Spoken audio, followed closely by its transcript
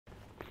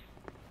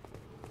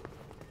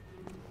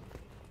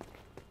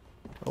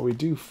Oh, we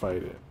do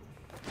fight it.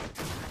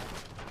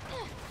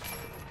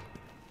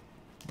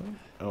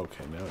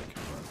 Okay, now we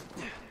can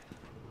run.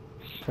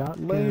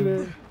 Shotgun.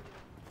 Later.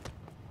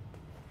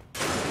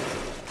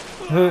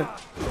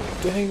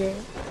 Dang it.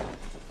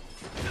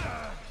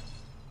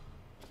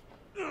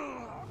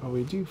 Oh,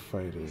 we do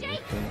fight it, I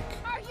think.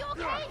 Are you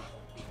okay?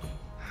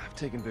 I've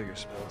taken bigger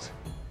spells.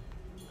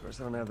 Of course,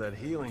 I don't have that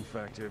healing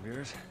factor of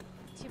yours.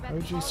 Too bad How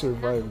would the you ball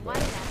survive enough to that? wipe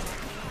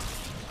that.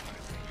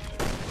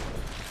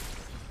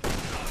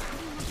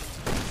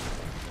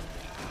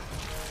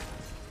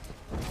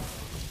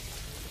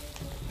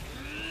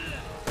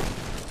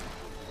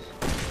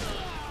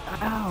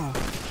 Ow!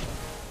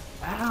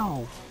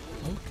 Ow!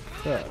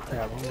 Crap.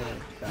 Crap, I'm gonna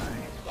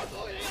die.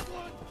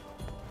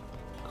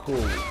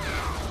 Cool.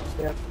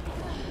 Yep.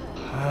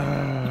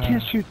 You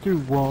can't shoot through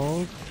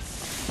walls.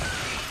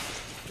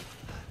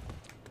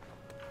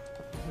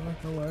 Where the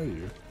hell are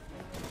you?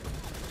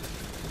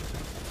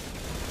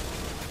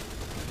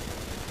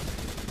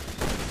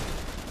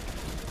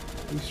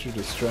 At least you're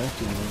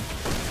distracting me.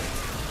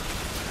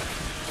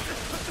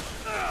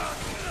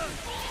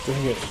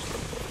 Dang it.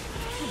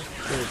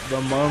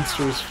 The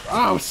monsters.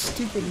 Oh,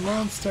 stupid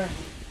monster!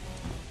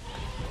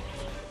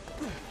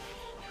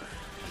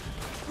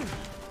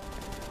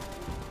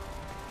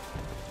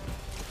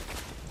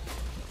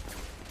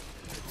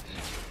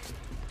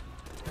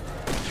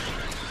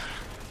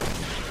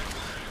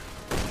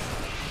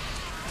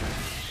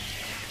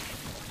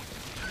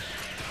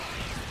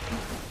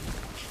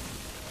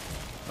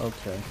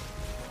 Okay.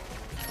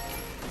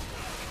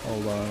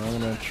 Hold on,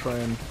 I'm gonna try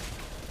and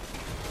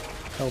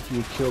help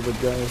you kill the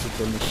guys with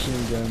the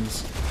machine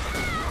guns.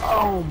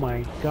 Oh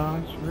my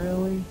gosh,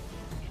 really?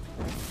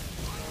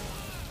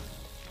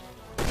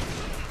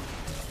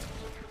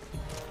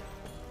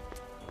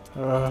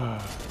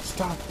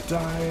 Stop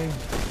dying!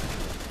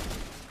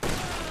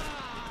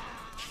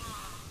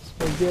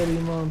 Spaghetti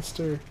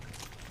monster!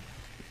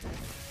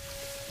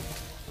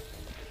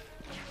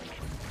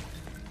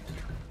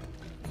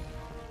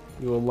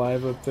 You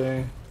alive up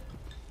there?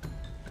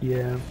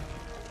 Yeah.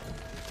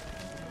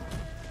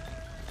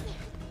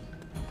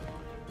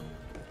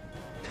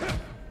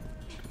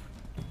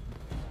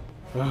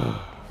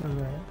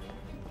 Alright.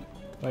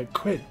 Like,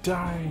 quit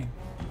dying!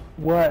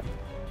 What?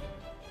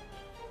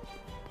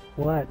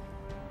 What?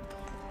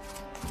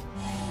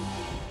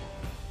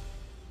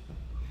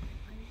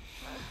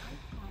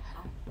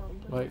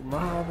 Like,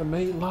 Ma, the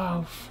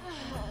meatloaf!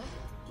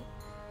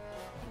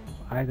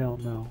 I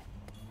don't know.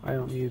 I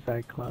don't use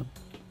iCloud.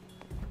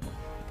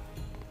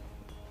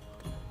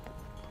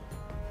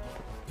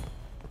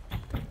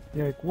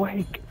 You're like,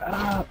 wake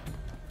up!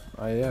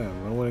 I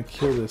am. I want to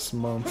kill this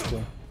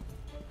monster.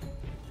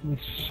 Let me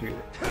shoot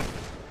it.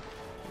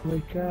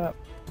 Wake up!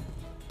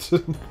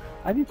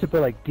 I need to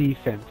put like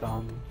defense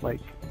on,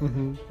 like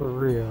for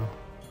real.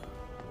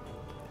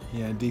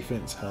 Yeah,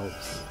 defense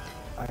helps.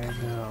 I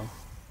know.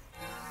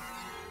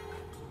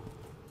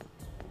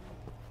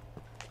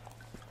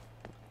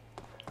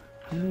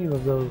 How many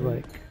of those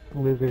like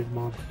lizard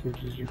monsters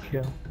did you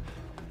kill?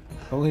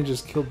 I only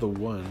just killed the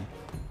one.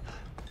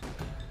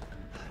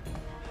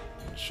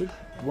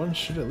 One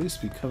should at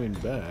least be coming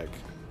back.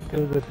 It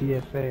was a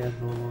BFA on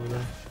normal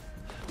though.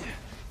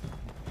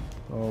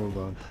 Hold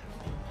on.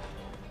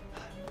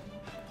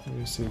 Let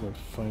me see if I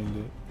find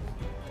it.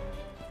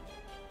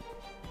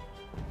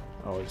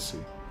 Oh, I see.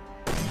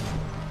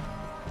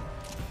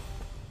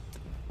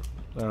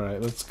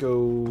 Alright, let's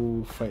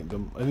go fight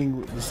them. I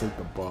think this is like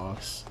the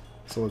boss.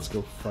 So let's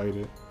go fight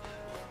it.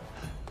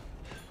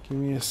 Give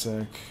me a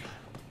sec.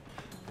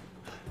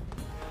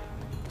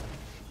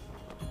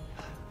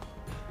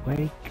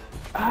 Wake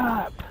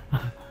up!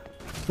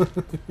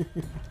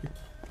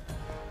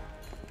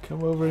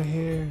 Come over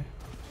here.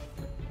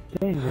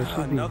 Dang, there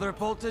should be... Another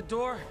bolted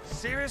door?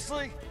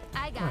 Seriously?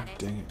 I got it.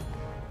 Dang it.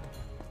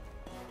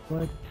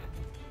 What?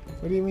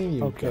 What do you mean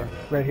you Okay, got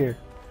it? right here.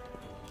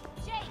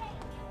 Jake,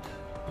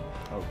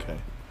 Okay.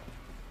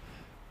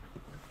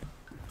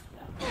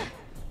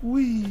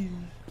 Whee!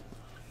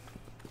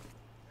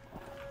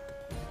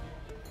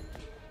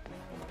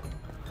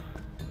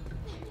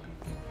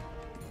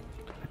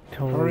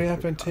 Totally Hurry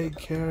up and take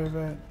care of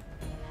it.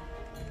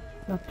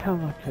 Don't tell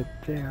me what to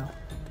do.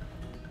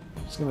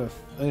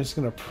 I'm just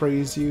gonna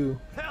praise you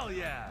Hell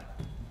yeah!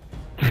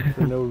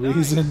 for no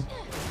reason.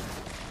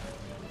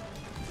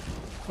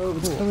 Oh,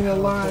 it's coming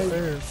alive!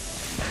 There.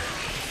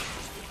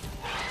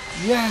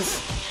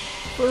 Yes!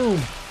 Boom!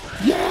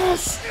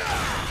 Yes!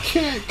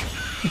 Kick!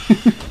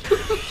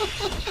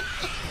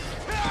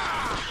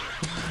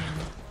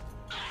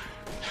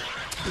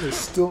 It is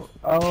still.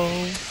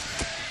 Oh,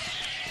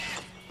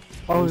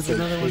 there's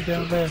another one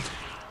down there.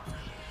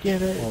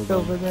 Get it, it's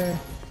over there.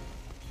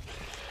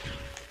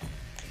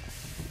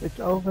 It's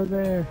over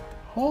there.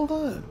 Hold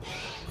on.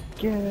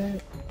 Get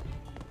it.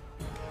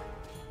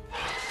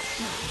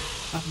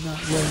 I'm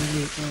not letting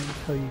you in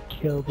until you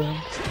kill them.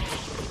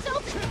 so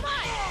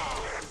much.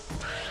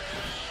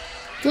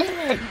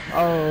 Damn it!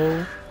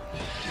 Oh.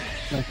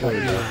 I thought you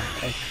were an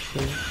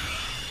expert.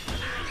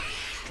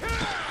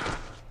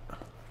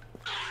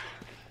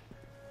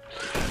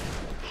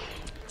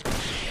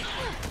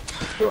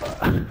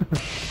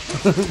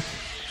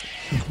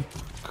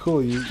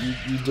 Cool, you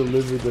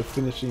delivered the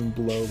finishing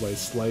blow by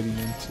sliding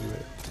into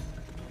it.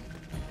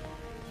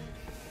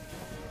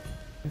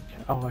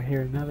 Oh, I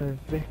hear another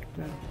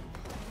victim.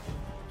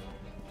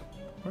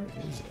 Where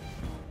is it?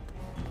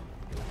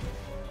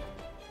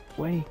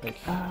 Wake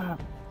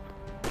up!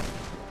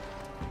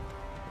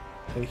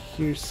 I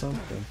hear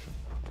something.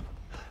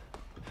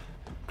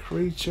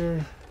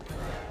 Creature.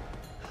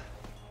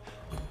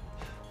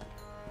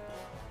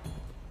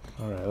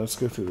 Alright, let's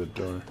go through the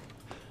door.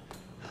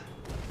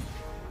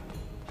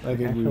 I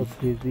think I feel we've...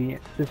 dizzy.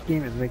 This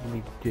game is making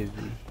me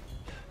dizzy.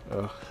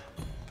 Ugh.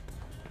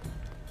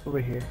 Over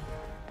here.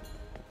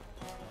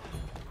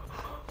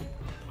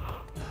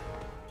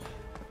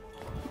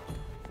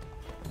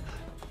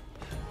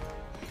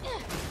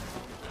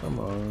 Come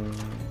on.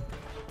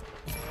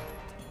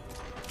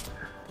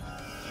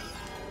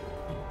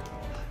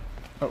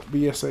 Oh,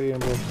 BSA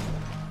emblem.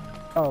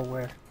 Oh,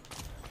 where?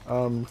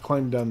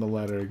 Climb down the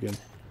ladder again.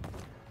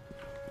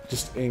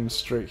 Just aim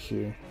straight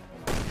here.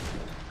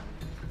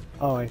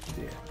 Oh, I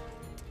see it.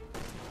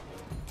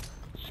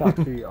 Shot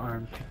through your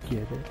arm to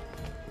get it.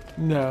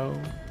 No.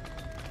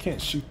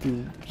 Can't shoot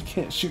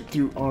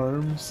through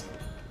arms.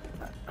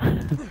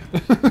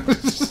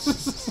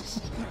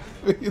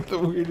 The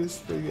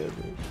weirdest thing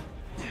ever.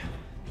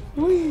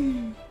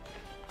 Whee!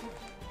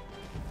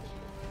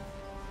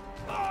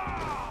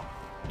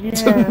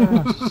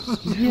 Yeah!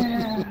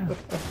 Yeah!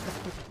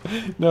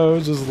 No, I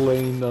was just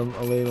laying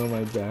on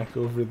my back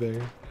over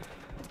there.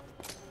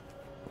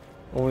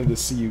 I wanted to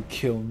see you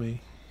kill me.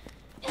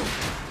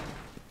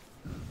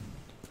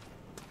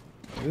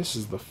 This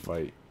is the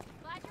fight.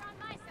 Glad you're on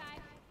my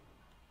side.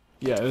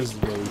 Yeah, this is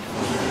really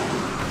fun.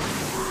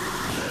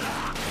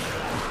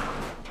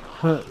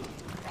 Huh.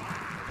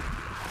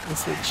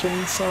 It's the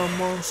chainsaw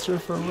monster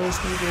from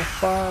Resident Evil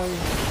 5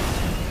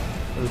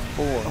 or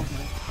 4.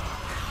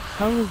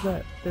 How is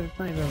that? There's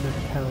not even a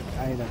metallic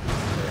item there.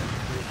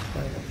 It's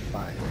like a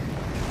fire.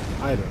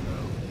 I don't know.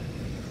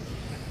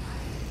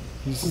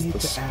 He's We just need the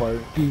to spark.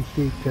 ask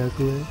DC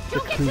Douglas, the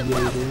You'll get some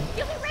creator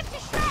You'll be ripped to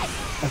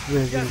shreds. of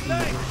Resident Yes,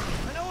 thanks. Evil.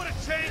 I know what a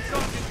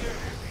chainsaw can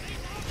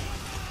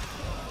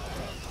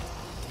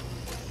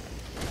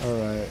do.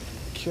 Alright,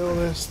 kill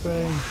this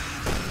thing.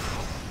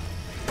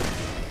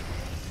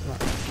 Not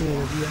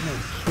scared of you, I'm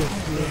gonna kick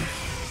you.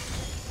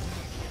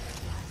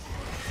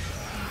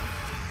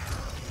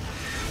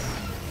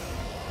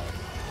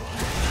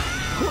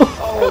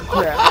 Oh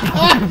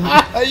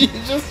crap! You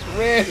just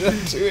ran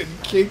into it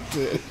and kicked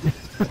it.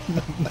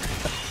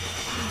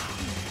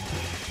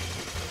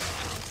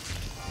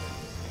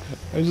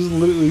 I just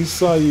literally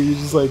saw you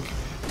just like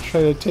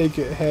try to take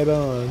it head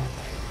on.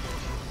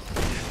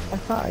 I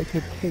thought I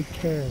could take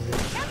care of it.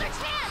 Now's our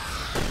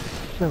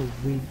chance. So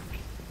weak.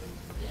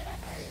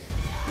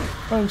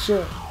 Punch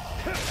it.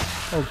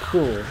 Oh,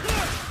 cool.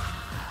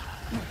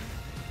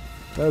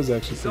 That was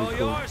actually It's all pretty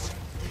cool. yours.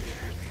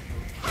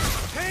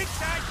 Take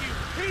that,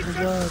 you piece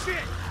Good luck. of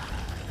shit.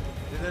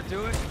 Did that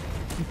do it?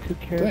 You took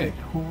care Dang. of its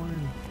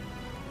horn.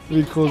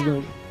 Really cool. Is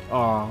gonna.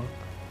 Aw.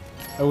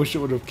 I wish it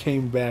would have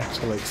came back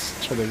to like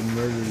try to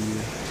murder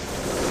you.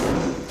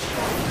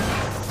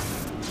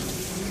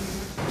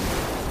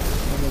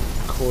 And of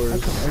How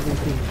course, come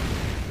everything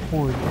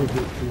horn is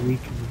its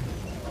weakness?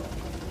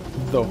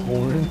 the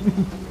horn.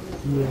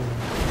 Yeah.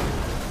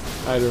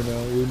 I don't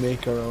know. We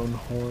make our own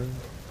horn.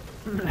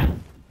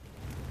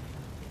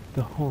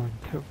 The horn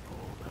to rule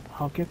them.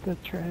 I'll get the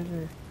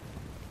treasure.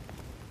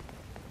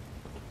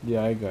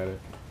 Yeah, I got it.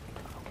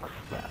 Oh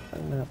crap,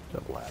 I'm up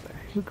the ladder.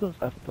 Who goes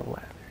up the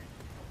ladder?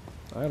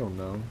 I don't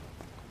know.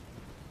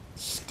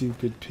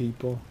 Stupid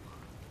people.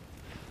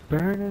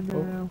 Burning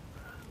now.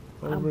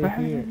 I'm Over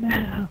burning here.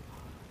 now.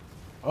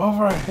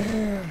 Over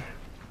here.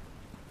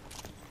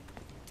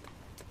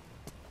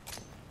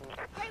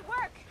 Great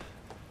work.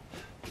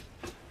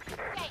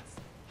 Thanks.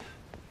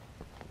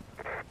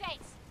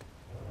 Thanks.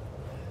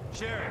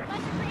 Sherry,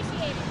 Much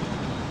appreciated.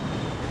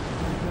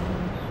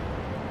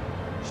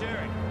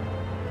 Sherry,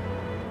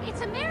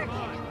 It's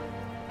American.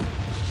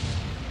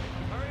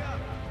 hurry up.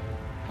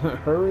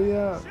 Hurry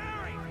up.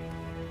 Sherry!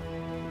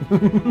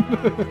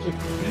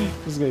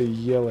 He's gonna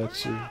yell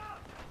at you.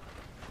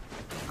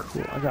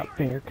 Cool, I got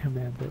Bear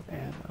Commando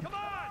ammo. Come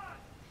on!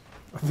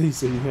 I think you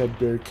said you had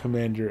Bear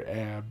Commander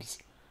abs.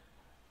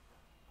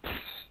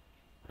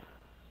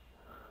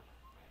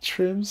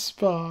 Trim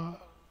spa.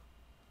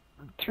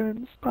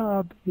 Trim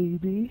spa,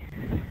 baby.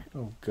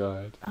 Oh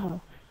god.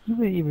 Oh, you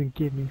didn't even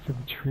give me some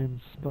trim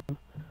spa.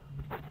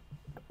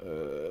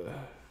 I'm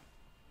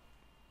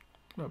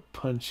gonna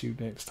punch you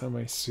next time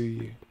I see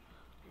you.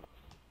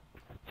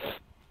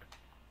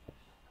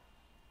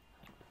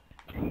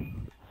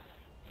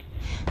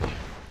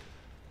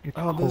 It's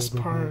Oh, this cold in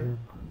my part. room.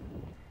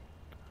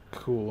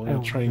 Cool. I'm gonna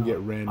Oh, try and no. get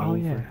ran Oh over.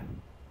 yeah.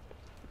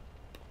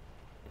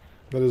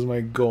 That is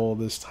my goal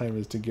this time,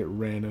 is to get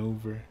ran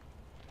over.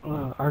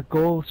 Our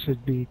goal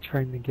should be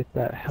trying to get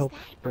that health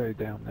spray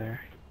down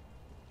there.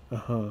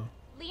 Uh-huh.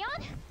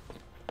 Leon?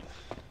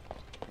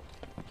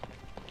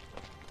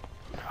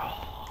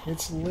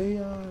 It's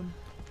Leon.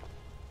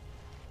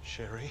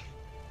 Sherry,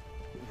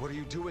 what are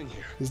you doing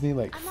here? Isn't he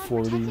like I'm on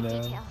 40 protective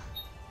now? detail.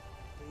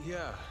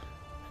 Yeah.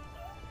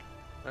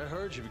 I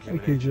heard you became I an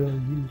could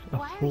agent. use a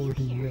Why are you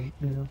 40 here? right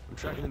now. I'm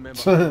tracking the man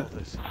behind all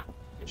this.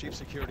 Chief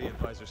Security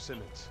Advisor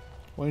Simmons.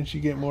 Why don't you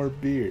get more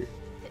beer?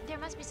 There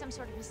must be some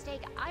sort of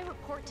mistake. I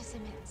report to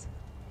Simmons.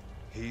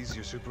 He's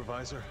your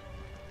supervisor?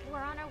 We're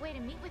on our way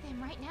to meet with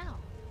him right now.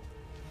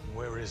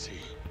 Where is he?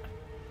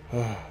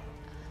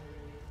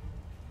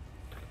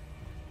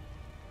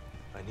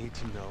 I need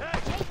to know.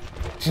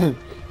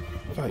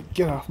 Like,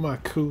 get off my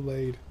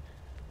Kool-Aid.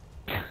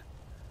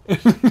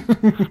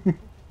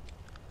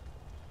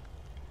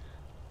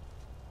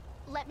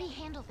 Let me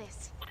handle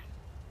this.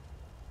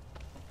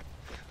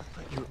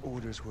 Your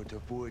orders were to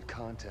avoid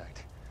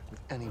contact with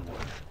anyone.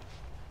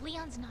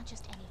 Leon's not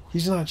just anyone.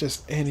 He's not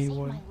just He saved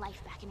anyone. my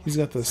life back in He's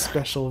got the Athens.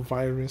 special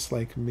virus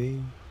like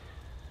me.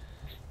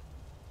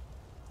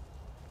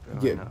 You Fair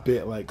get enough.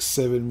 bit like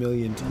 7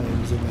 million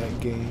times in that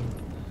game.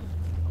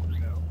 Oh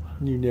no.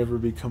 You never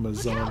become a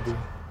zombie.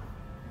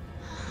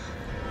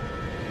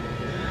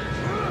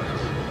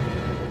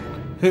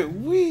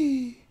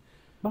 Whee!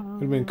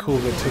 Would have been cool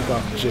to take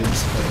off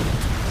Jake's head.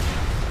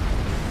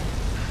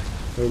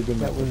 That would have been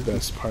That like the would've been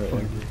best part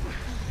funny. ever.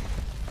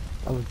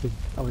 I would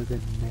have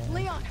been mad.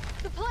 Leon,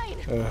 the plane.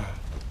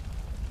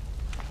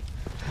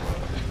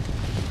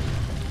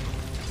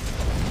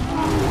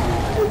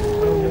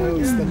 Oh no,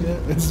 it's the net.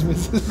 It's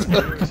Mrs.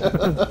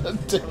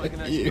 Like an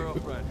Damn you.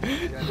 ex-girlfriend. Yeah,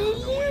 I don't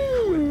know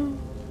when you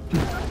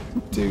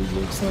quit. Dude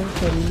looks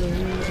like a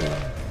lady.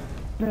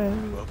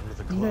 Welcome to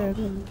the club.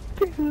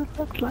 Dude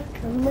looks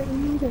like a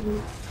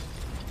lady.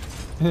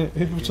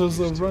 It was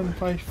a run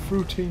by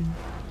fruiting.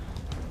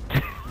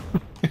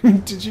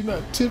 Did you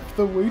not tip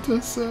the waiter,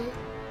 sir?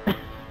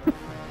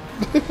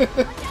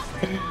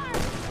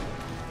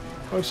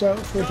 Watch out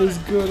for his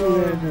good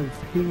arm.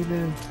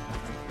 Penis.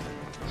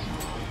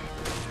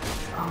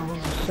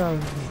 Oh, sorry,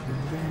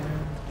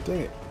 man. Dang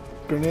it.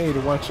 Grenade,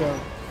 watch out.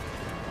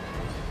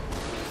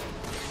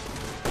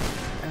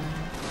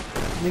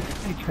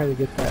 Next I try to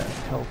get that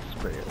health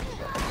spray or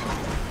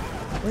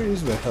something. Where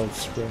is the health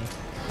spray?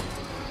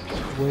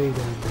 Way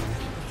down there.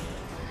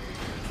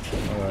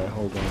 Alright,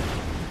 hold on.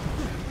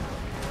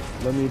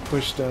 Let me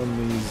push down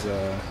these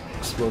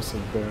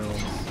explosive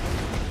barrels.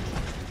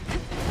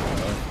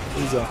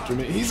 He's after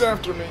me. He's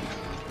after me!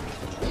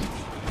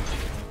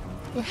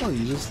 What the hell?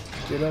 You just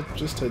get up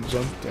just to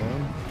jump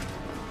down?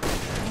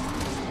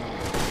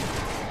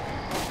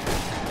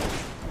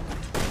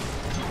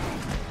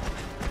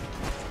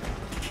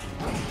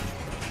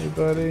 Hey,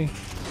 buddy.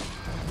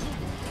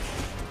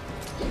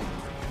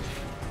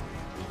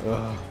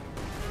 Ugh.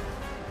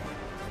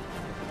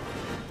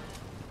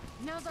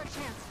 Now's our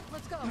chance.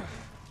 Let's go.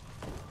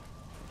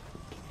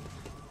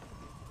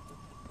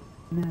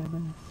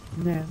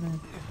 Nah.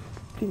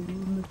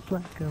 Dude looks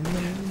like a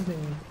lady.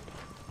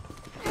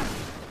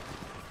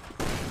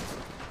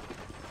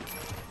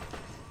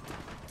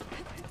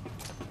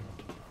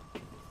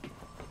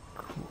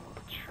 Cool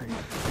tree.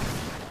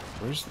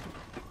 Where's...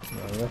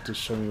 No, you have to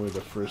show me where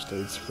the first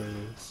aid spray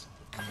is.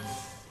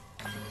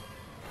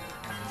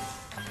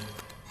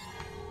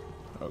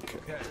 Okay.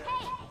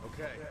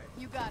 Okay.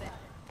 You got it.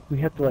 We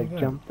have to like Yeah.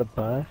 jump the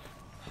bus.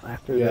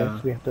 After Yeah.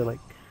 this, we have to like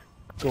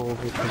go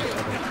over to the other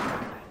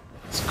side.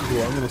 It's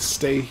cool. I'm gonna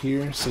stay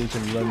here so you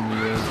can run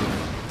me over.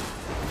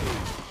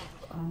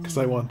 Because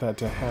I want that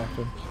to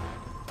happen.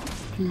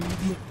 Dude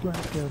looks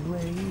like a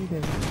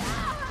lady.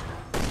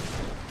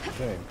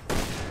 Okay.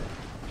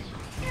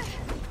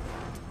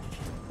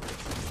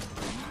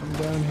 Come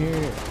down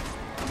here.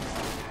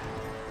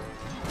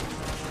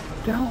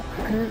 Don't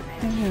hurt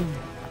him.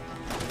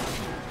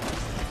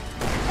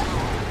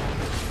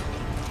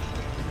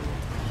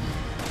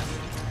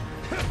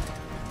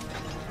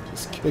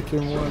 Just kick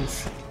him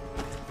once.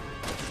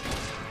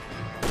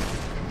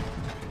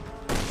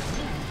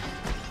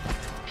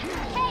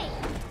 Hey!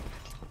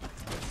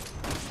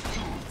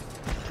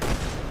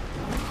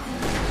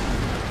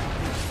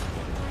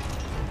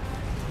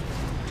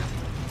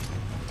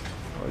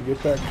 I'll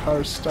get that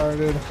car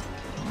started.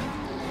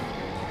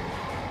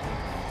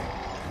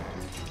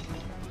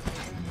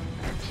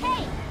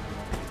 Hey!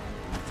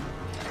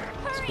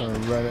 It's Hurry! gonna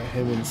run at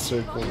him in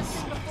circles.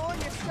 Before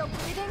you're still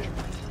breathing?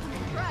 I'm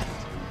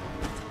impressed.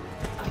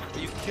 Are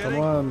you Come kidding?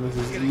 on, this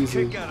is Get a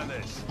easy. kick out of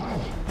this.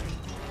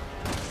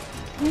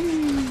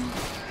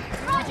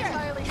 Roger!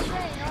 Entirely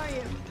sane, are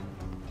you?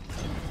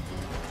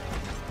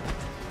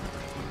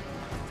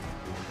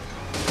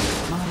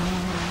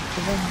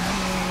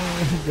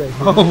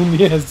 Oh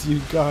yes, you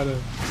got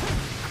him.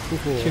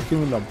 Cool. Kick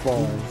him in the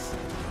balls.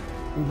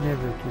 We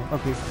never can.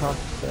 Okay,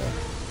 cross the.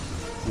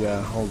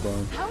 Yeah, hold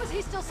on. How is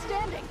he still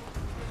standing?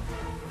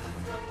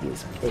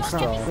 He's Don't pissed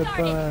get me off. The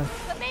started. bus.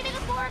 But maybe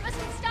the four of us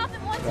can stop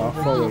him once I'll and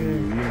for follow all. you. You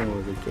know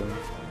where to go.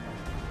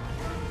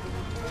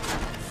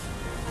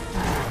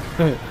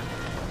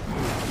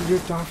 You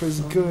ripped off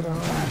his good arm.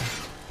 Yeah,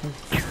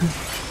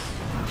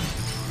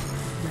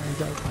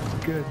 that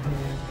was good,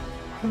 man.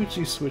 Why would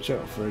you switch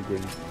out for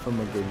from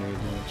a grenade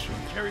launcher?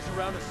 Carries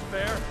around a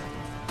spare?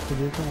 He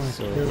doesn't want to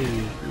So- kill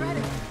you.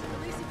 Credit.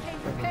 At least he came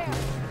prepared.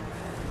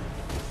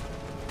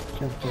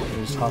 Jump over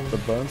Just here. hop the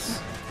bus.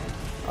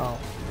 Oh.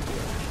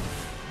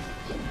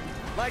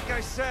 Like I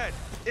said,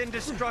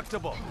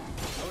 indestructible.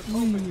 I was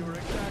hoping you were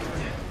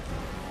exaggerating.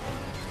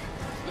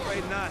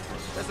 Afraid not.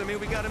 Doesn't mean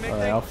we gotta make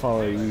Alright, I'll things.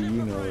 follow you.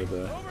 You know where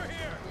the Over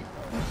here.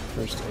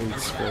 first aid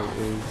spray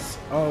is.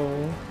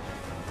 Oh.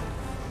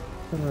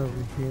 Come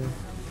over here.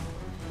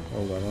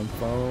 Hold on, I'm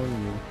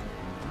following you.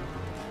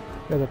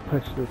 Gotta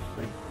push this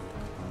thing.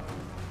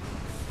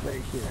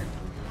 Right here.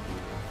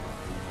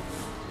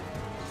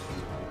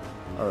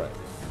 Alright.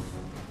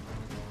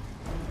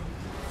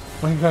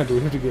 My god, do we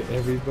have to get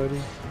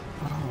everybody?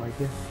 Oh, I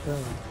guess so.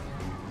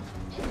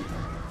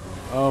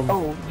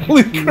 Oh,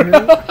 Holy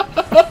crap!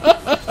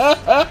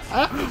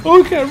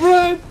 Okay,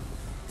 run!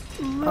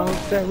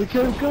 Oh, that we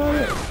could have got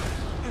it!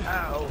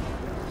 Ow.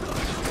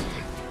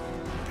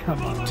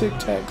 Come on. Tic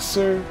Tac,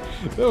 sir.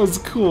 That was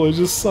cool. I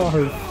just saw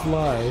her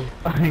fly.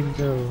 I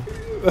know.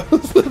 That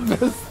was the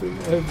best thing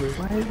ever.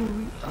 Why do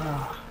we...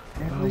 Oh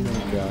my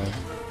god.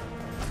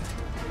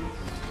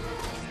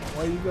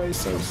 Why are you guys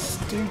so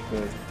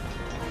stupid?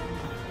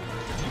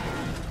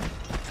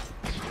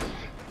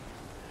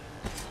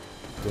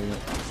 Dang it.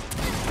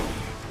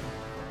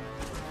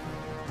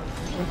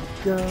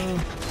 Let's go.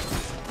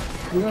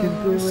 We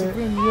can do it.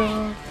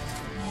 Savannah.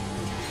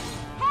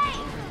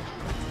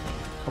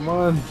 Come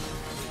on.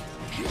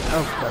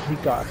 Oh god, he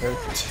got her.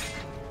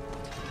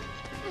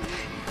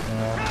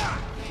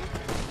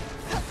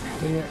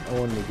 Dang it. I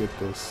wanted to get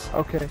this.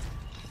 Okay.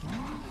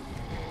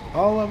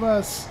 All of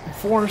us.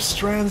 4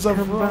 strands of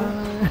rope.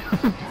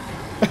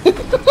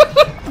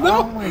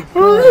 No! Oh my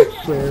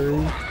god,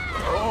 Sherry.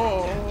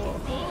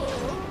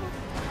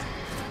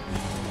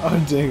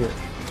 Oh, dang it.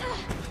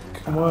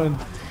 Come on.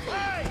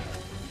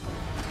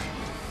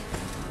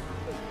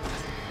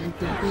 We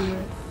can do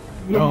it.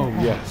 Oh,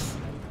 yes.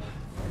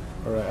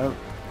 Alright,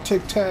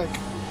 Tic Tac.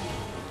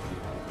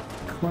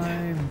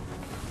 Climb.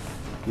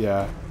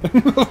 Yeah.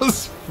 That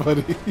was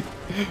funny.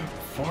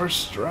 4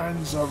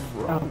 strands of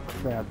Oh rope.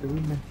 crap, did we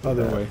miss it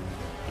Other up? way.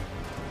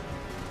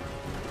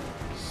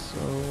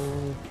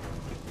 So...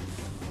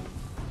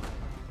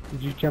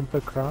 Did you jump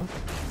across?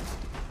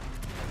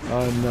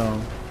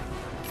 no.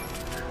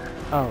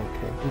 Oh,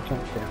 okay, we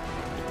jumped down.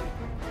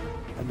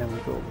 And then we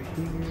go over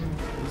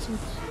here. Is it?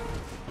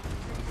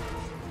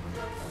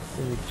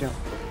 Then we jump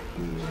over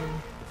here.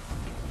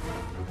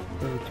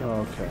 Then we jump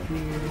over Okay.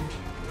 here.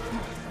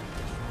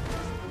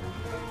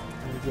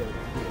 And we get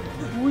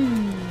over here.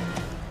 Whee!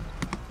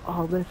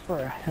 Oh, that's for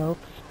a health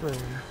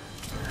spray.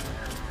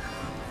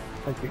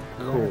 I could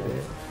grab Cool.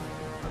 it.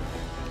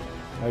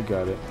 I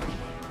got it.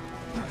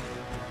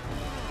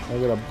 I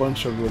got a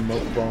bunch of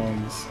remote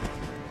bombs.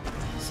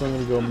 So I'm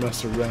gonna go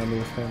mess around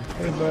with him.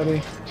 Hey,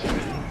 buddy.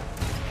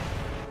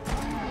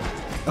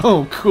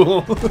 Oh,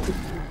 cool.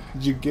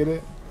 Did you get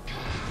it?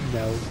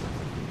 No.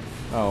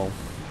 Oh.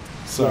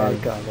 Sorry. Yeah,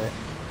 I got it.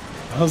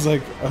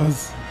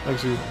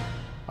 Actually,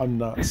 I'm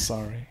not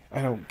sorry.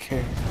 I don't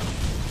care.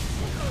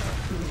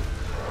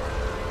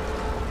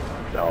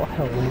 Oh,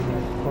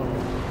 Helena's fault.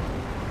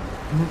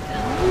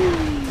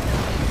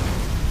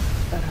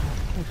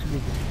 Guess we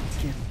can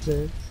skip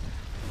this.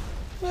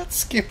 Not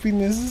skipping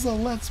this. This is a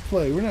let's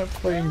play. We're not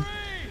playing.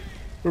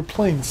 We're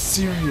playing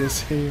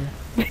serious here.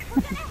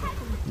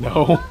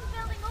 No.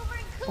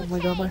 Oh my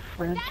god, my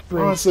French Oh,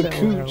 brain it's a fell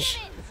cooch.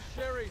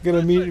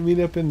 Gonna meet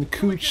up in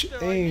Cooch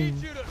Aim.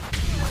 out.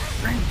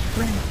 French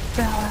brain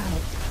fell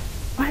out.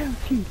 Why don't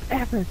you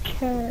ever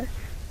care?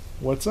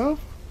 What's up?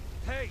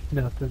 Hey,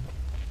 Nothing.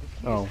 if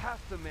he's Oh, half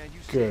the man you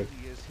good. say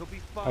he is, he'll be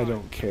fine. I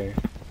don't care.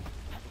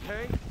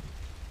 Okay?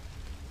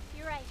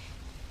 You're right.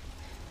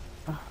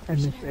 I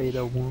miss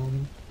Ada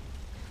Wong.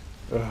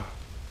 Ugh.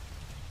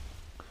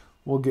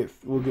 We'll get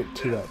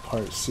to that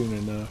part soon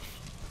enough.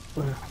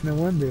 No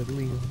wonder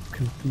Liam's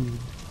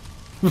confused.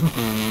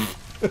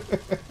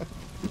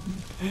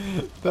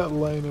 That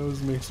line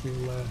always makes me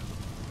laugh.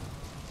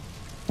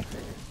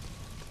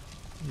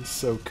 He's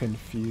so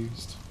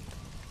confused.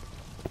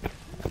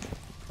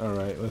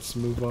 Alright, let's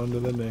move on to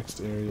the next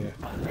area.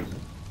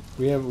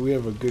 We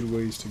have a good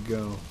ways to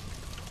go.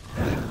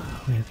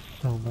 We have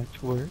so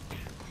much work.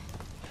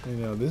 I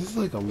know, this is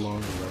like a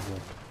long level.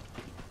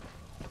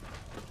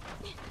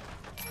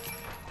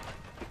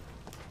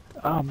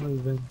 I'm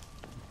moving.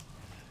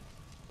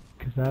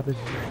 Cause I've been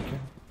drinking.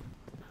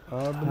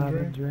 I've I've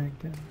been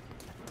drinking.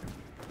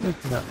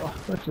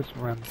 Let's just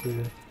run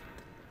through this.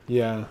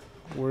 Yeah,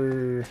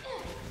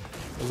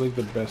 it's like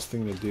the best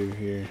thing to do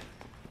here.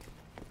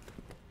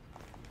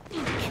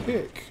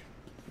 Kick.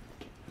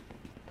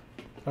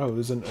 Oh,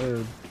 there's an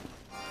herb.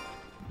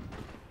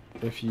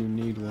 If you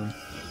need one.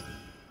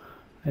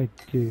 I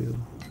do.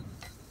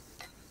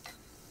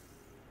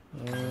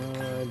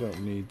 I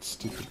don't need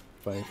stupid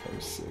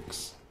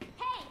 556.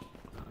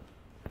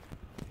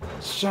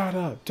 Shut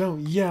up!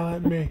 Don't yell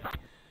at me!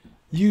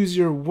 Use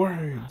your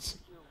words!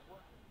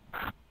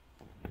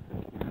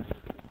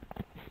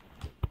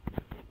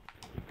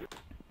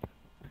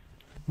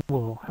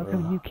 Whoa, how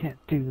come you can't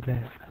do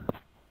that?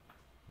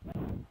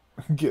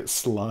 Get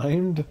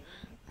slimed?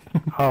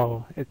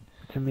 Oh,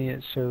 to me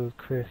it shows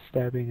Chris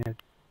stabbing a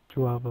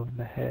Juavo in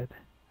the head.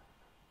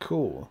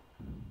 Cool.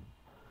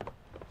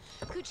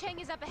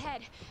 Kucheng is up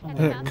ahead. Oh, At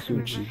the mouth we of the should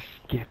river. just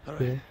skip All right,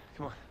 this.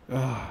 come on.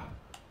 Ah.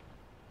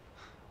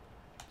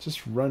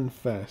 Just run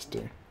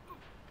faster.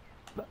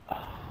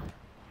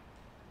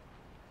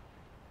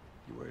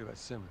 You worry about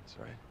Simmons,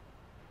 right?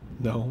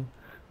 No.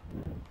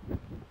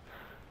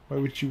 Why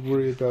would you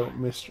worry about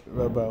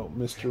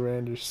Mr.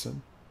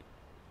 Anderson?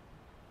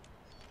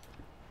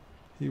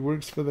 He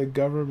works for the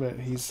government.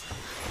 He's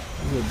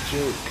a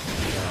jerk.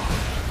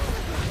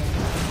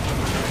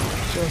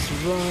 Just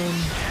run.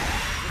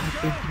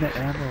 Infinite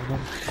ammo,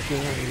 I'm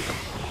scared.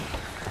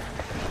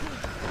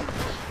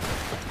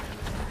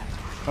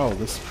 Oh,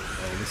 this fight.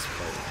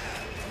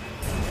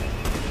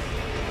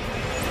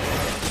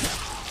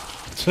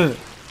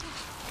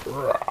 Is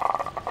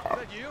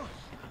that you?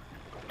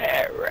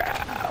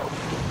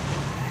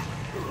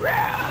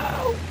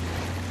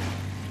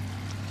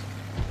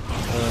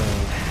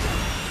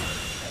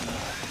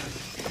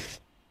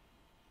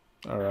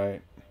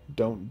 Alright.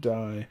 Don't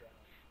die.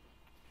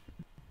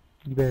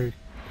 You better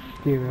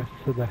steer us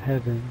to the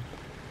heavens.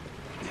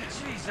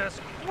 Jesus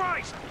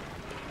Christ!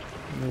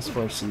 This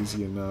part's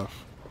easy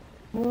enough.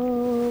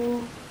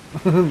 Whoa!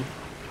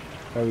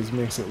 Always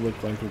makes it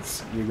look like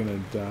you're gonna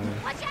die.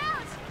 Watch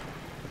out!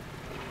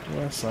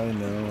 Yes, I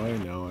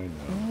know.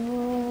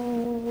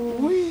 Oh.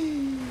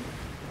 Whee!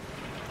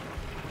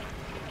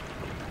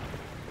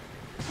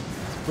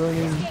 It's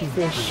burning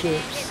fish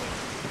ships.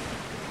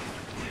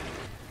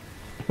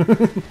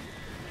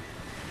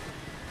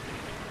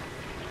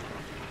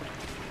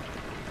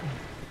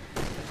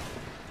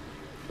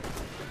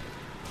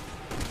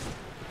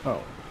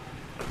 Oh.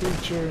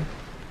 Creature.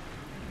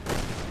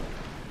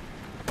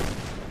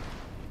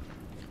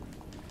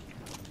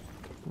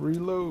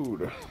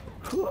 Reload.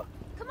 Come on!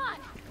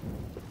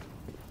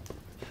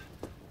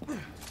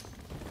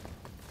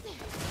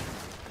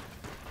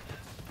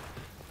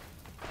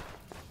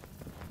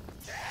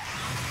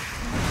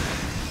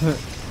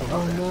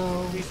 Oh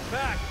no. He's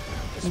back!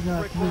 I This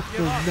got prick won't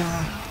give Mr. up!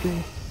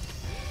 Nasty.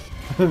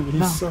 He's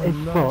Now so it's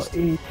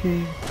nasty. for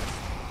eating.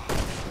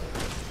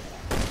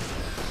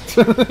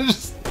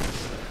 Just-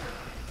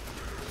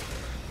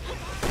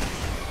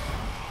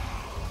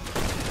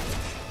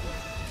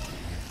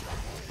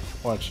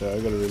 Watch out, I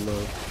gotta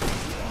reload.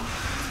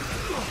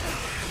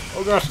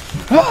 Oh gosh!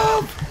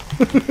 Help!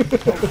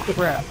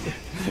 Crap.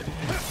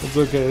 It's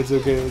okay.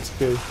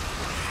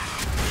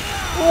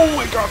 Oh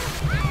my god!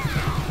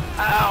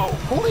 Ow!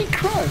 Holy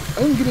crap!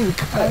 I'm getting I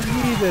cut!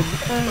 need an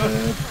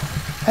herb.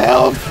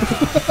 Help!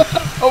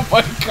 Oh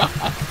my god!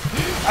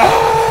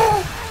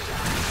 Ah!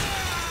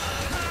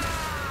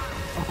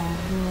 Oh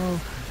no.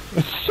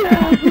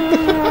 Shabba!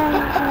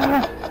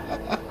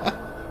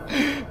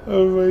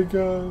 Oh my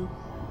god.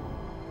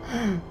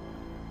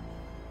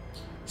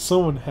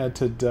 Someone had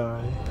to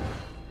die.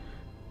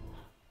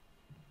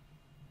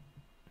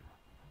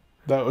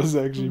 That was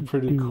actually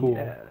pretty cool.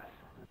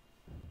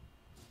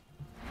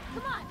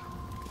 Come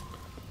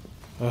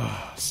on!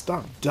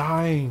 Stop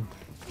dying.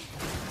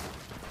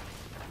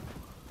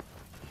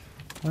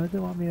 Why do they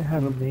want me to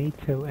have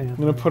NATO ammo? I'm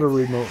gonna put a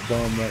remote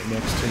bomb right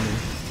next to me.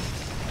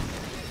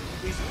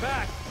 He's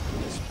back!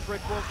 This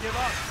prick won't give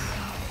up!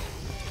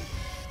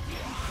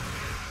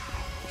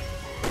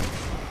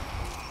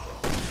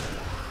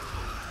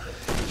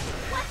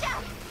 Watch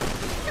out!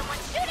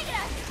 Someone's shooting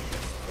at us!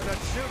 They're not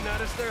shooting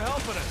at us, they're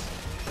helping us!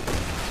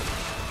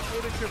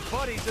 Look at your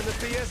buddies in the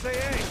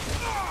BSAA!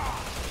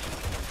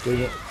 Did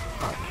it?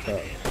 Oh,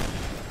 crap.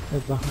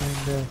 They're behind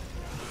the...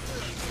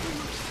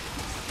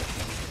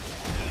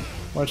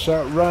 Watch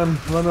out, run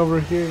over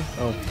here.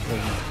 Oh, never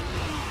mind.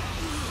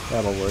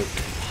 That'll work.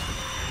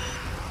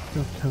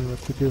 Don't tell me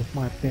what to do with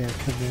my bear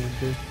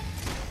commander.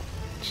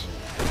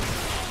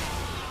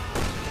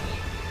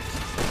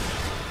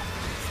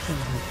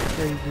 Oh,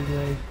 crazy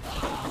leg.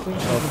 Oh,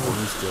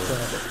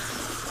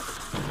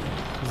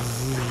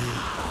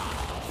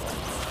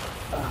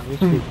 he's We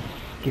should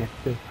skip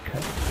this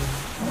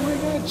cutscene. Oh my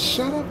god,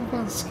 shut up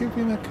about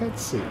skipping the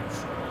cutscenes.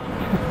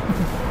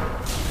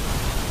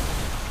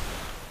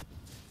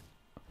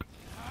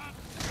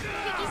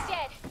 He's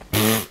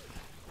dead.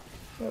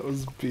 That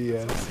was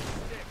BS.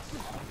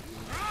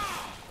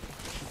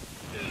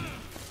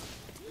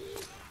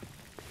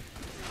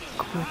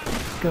 Quick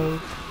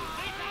scope.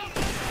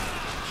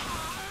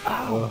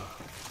 Ugh.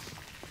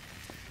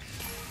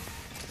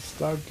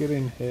 Stop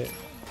getting hit.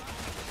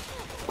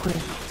 Quick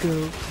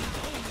scope.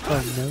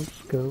 Or no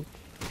scope.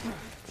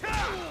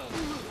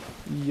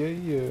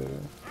 Yeah.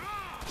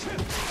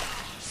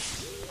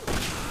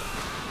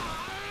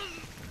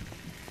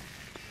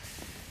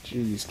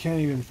 Jeez, can't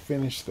even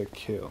finish the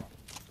kill.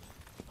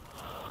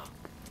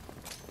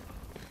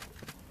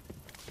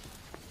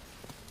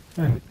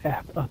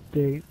 App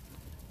update.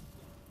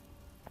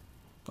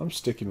 I'm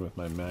sticking with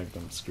my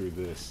Magnum, screw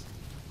this.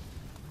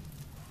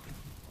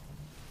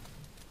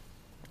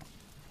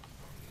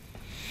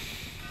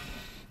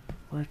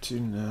 Where to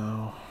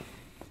now?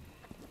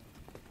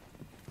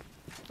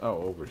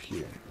 Oh, over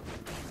here.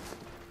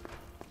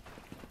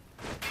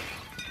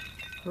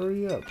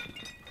 Hurry up.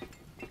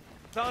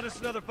 Found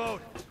us another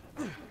boat.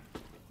 What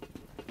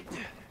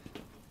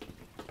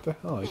the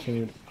hell? I can't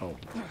even... Oh.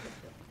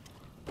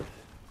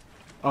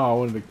 Oh, I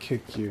wanted to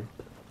kick you.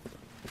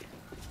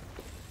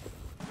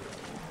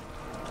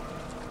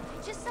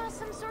 Just saw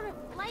some sort of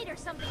light or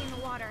something in the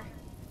water.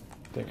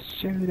 Dang it.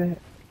 Shoot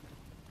it.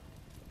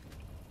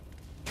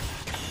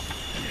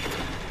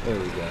 There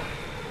we go.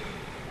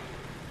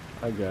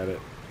 I got it.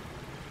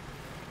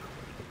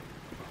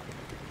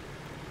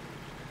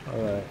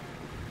 Alright.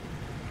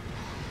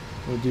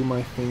 We'll do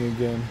my thing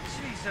again.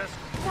 Jesus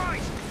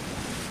Christ!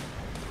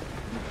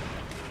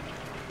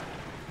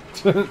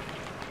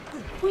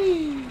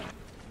 Whee!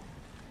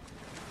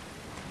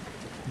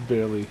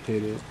 Barely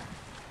hit it.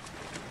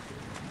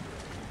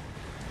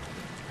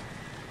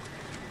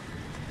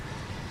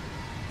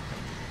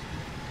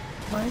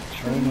 My I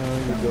train. know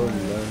you go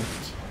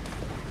left.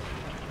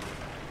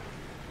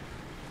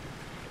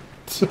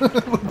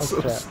 It looks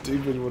so crap.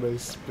 stupid when I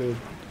spin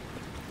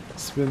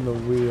the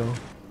wheel.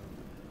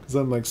 Because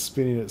I'm like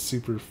spinning it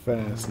super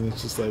fast and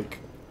it's just like,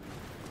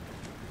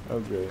 oh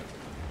great.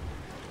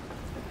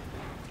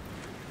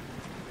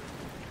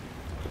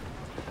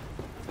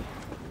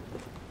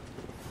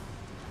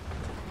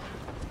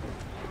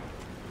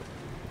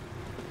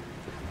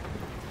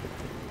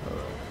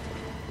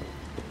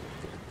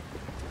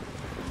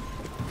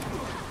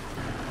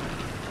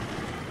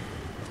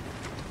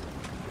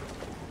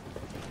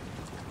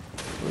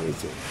 Where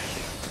is it?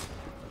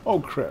 Oh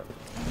crap.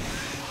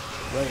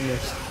 Right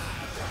next.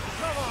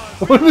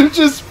 Why did it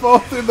just fall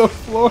through the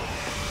floor?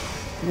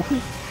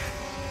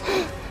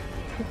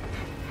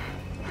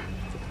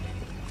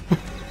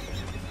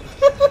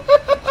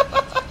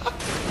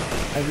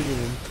 I didn't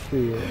even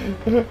see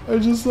it. I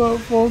just saw it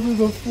fall through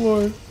the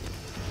floor.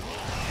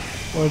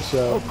 Watch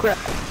out. Oh crap.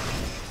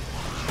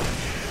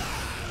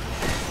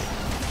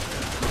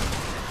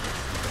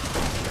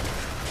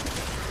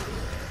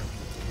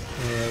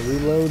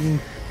 Reloading.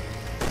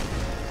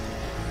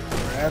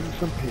 We're adding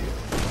some peel.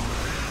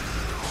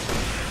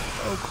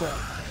 Oh crap.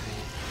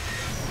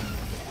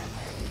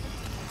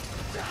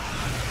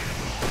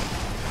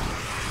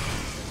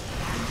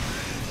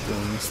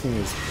 Damn, this thing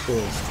is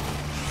pissed.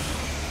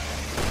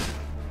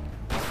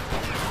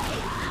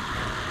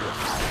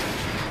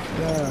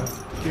 Yeah,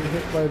 get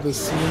hit by the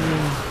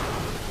ceiling.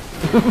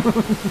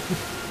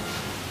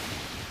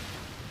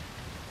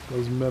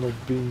 Those metal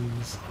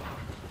beams.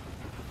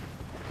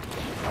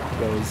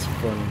 That was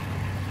funny.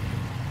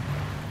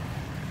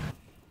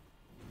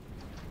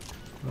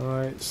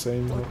 Alright,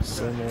 same old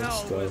stuff.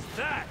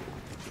 That?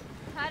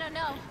 I don't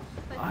know,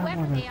 but I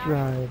whoever wanna they are,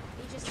 drive.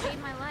 they just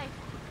saved my life.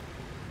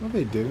 No,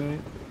 they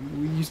didn't.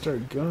 We used our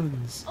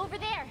guns. Over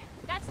there,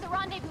 that's the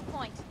rendezvous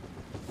point.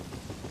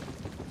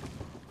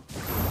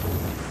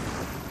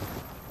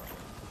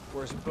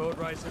 Worst boat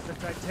ride since the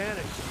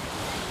Titanic.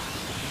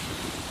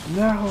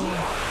 No!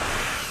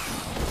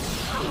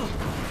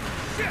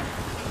 Shit!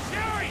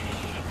 Sherry!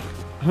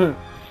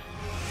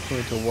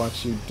 Going to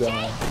watch you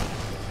die.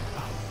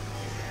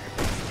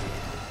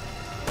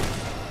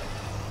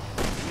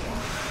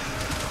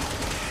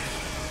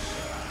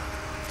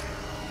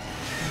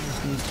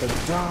 Just needs to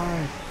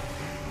die.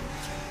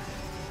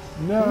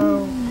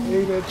 No!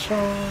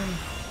 Ada-chan!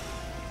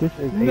 This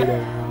is Ada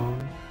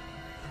wrong.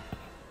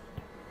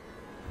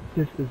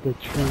 This is the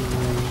true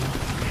way.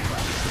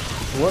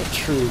 What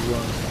true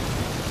one?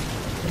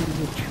 This is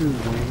the true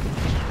way.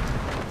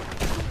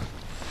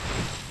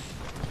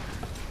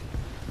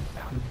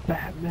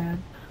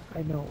 Batman?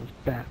 I know it was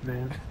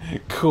Batman.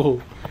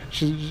 Cool.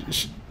 She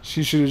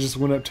should have just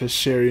went up to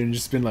Sherry and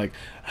just been like,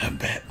 I'm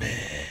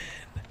Batman.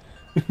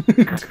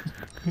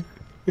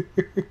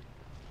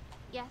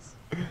 Yes.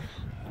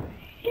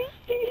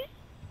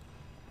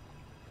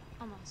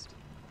 Almost.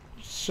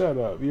 Shut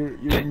up. Your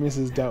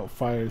Mrs.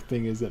 Doubtfire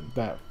thing isn't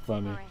that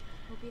funny. Alright,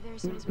 we'll be there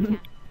as soon as we can.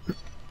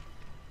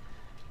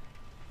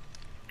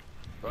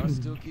 Boss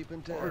still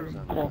keeping tabs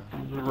on Off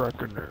that. the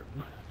reckoning.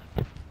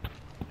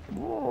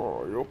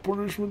 Oh, your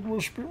punishment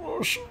must be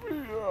more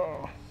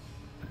severe.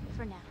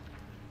 For now.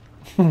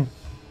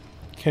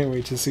 Can't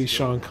wait to see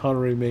Sean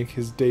Connery make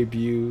his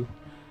debut.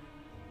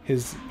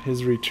 His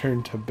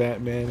return to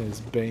Batman as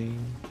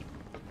Bane.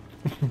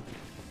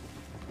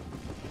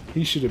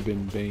 He should have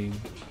been Bane.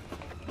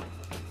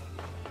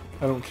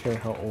 I don't care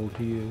how old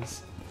he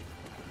is.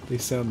 They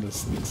sound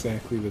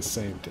exactly the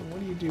same.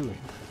 What are you doing?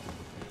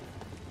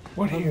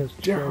 What are you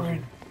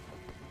doing?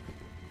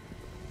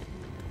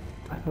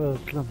 I thought there was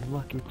some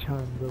Lucky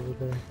Charms over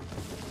there.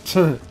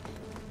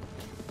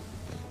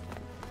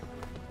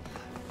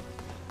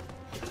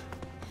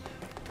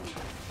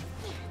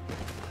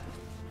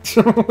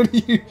 What are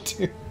you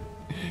doing?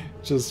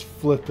 Just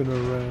flipping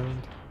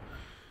around.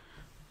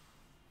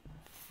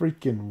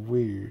 Freaking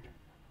weird.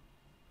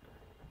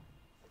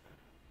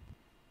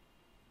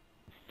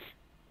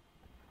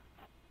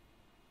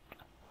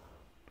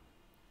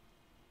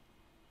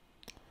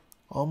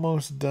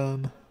 Almost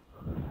done.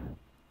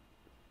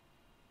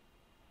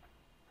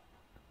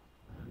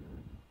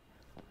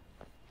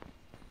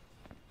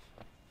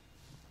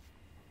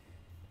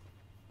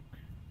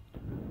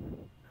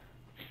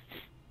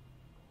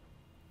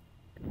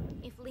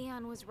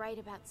 Leon was right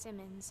about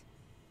Simmons.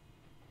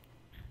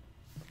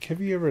 Have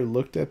you ever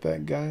looked at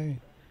that guy?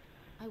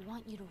 I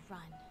want you to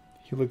run.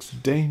 He looks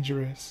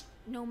dangerous.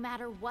 No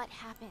matter what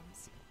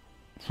happens.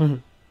 Look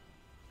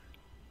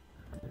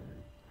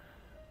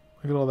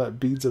at all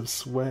that beads of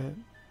sweat.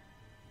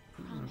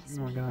 Promise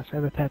Oh my me. gosh, I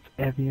bet that's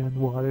Evian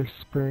water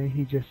spray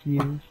he just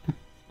used.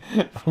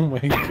 Oh my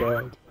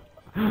god.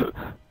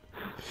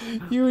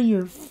 You and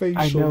your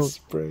facial know.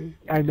 spray.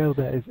 I know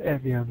that is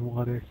Evian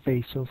water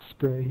facial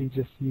spray he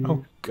just used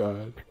Oh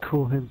god. to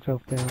cool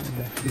himself down in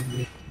that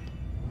humid.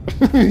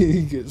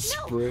 He gets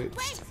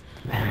spritzed.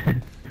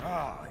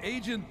 Ah,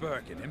 Agent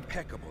Birkin,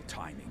 impeccable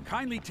timing.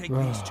 Kindly take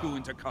these two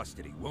into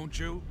custody, won't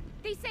you?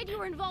 They said you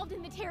were involved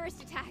in the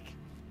terrorist attack.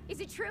 Is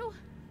it true?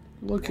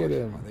 Look at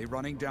him. Are they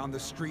running down the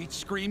street,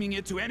 screaming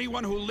it to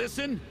anyone who'll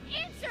listen?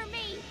 Answer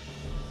me!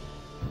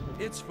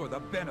 It's for the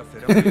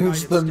benefit of the United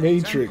It's the States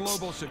Matrix, and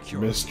global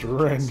security. Mr.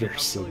 Killing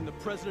Anderson. the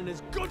president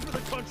is good for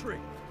the country.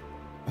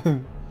 The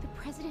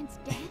president's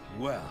dead?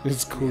 Well,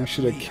 It's we cool. You have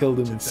should have Leon killed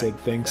him to and said thank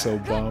for thanks,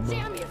 that. God Obama.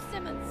 damn you,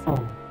 Simmons!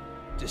 Oh,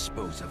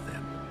 Dispose of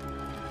them.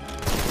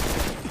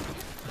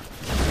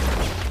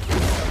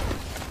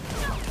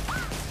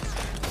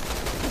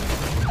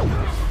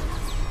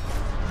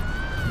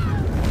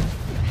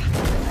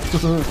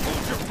 Hold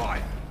your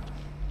fire.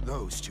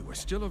 Those two are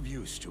still of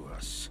use to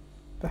us.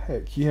 The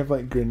heck? You have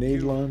like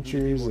grenade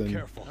launchers and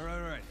Careful. All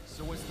right.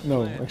 So what's the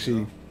no, plan, actually,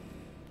 hero?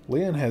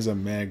 Leon has a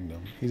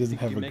Magnum. He doesn't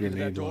Think have you a can make it to that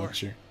grenade door?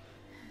 launcher.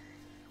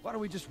 Why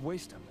don't we just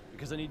waste him?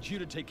 Because I need you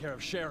to take care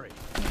of Sherry.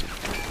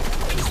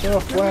 Throw a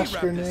Can we flash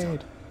wrap this grenade.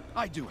 up?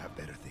 I do have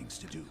better things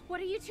to do. What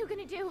are you two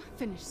gonna do?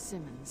 Finish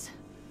Simmons.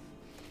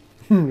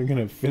 We're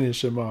gonna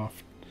finish him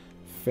off,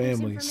 There's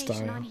family information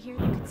style. on here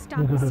that could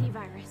stop the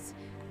C-virus.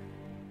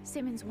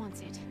 Simmons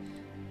wants it.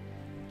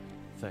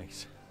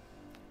 Thanks.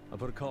 I'll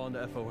put a call into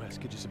FOS.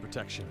 Get you some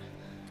protection.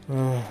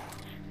 Ugh.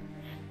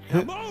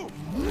 Move!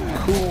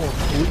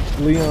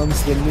 Cool.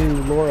 Leon's the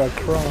new Laura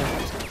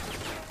Croft.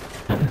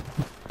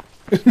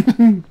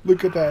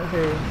 Look at that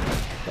hair.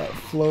 That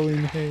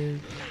flowing hair.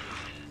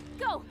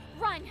 Go!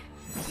 Run!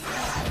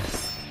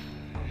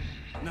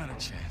 Not a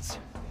chance.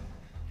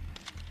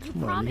 You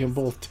Come on, promise? you can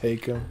both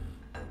take him.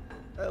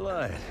 I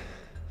lied.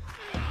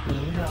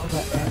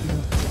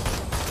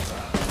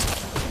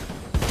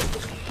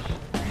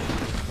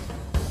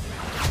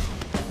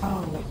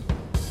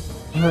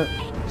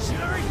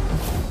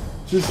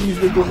 Just use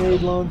the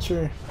grenade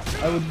launcher.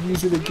 I would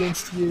use it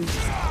against you.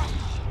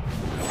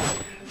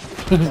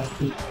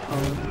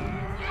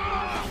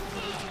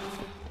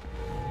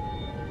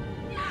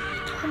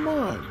 Come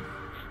on.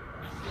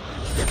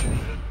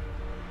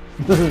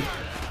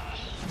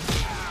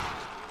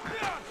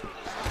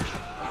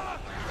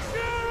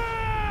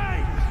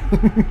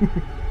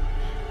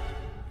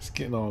 It's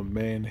getting all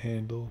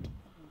manhandled.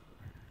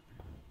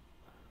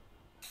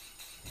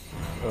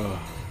 Ugh.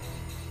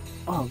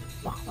 oh,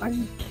 are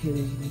you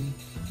kidding me?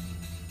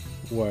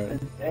 What?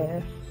 An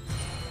S?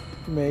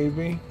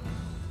 Maybe.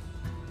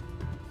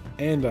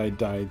 And I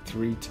died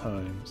 3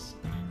 times.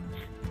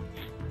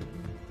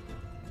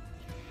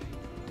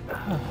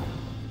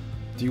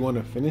 Do you want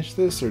to finish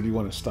this, or do you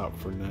want to stop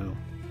for now?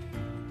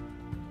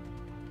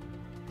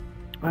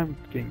 I'm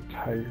getting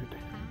tired.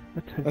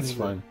 What time That's is it?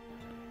 fine.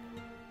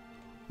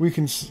 We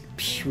can.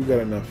 We got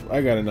enough.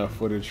 I got enough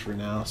footage for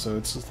now, so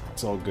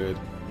it's all good.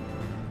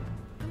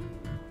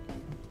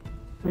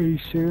 Are you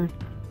sure?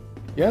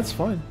 Yeah, it's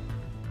fine.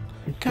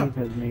 This God.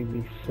 game has made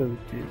me so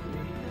dizzy.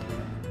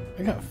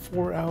 I got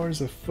 4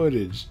 hours of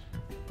footage.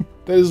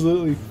 That is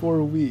literally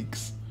 4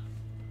 weeks.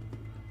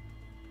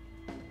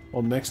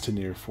 Well, next to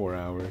near 4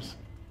 hours.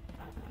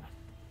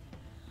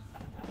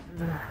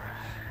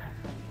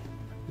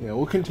 Yeah,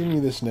 we'll continue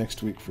this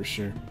next week for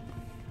sure.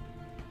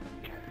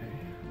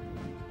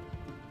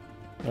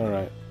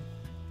 Alright.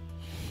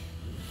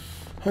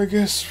 I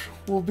guess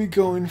we'll be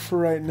going for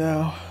right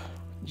now.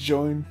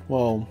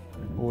 Well,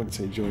 I wouldn't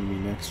say join me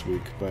next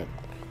week, but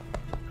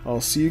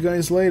I'll see you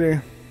guys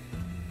later.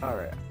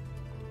 Alright.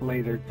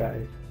 Later,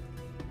 guys.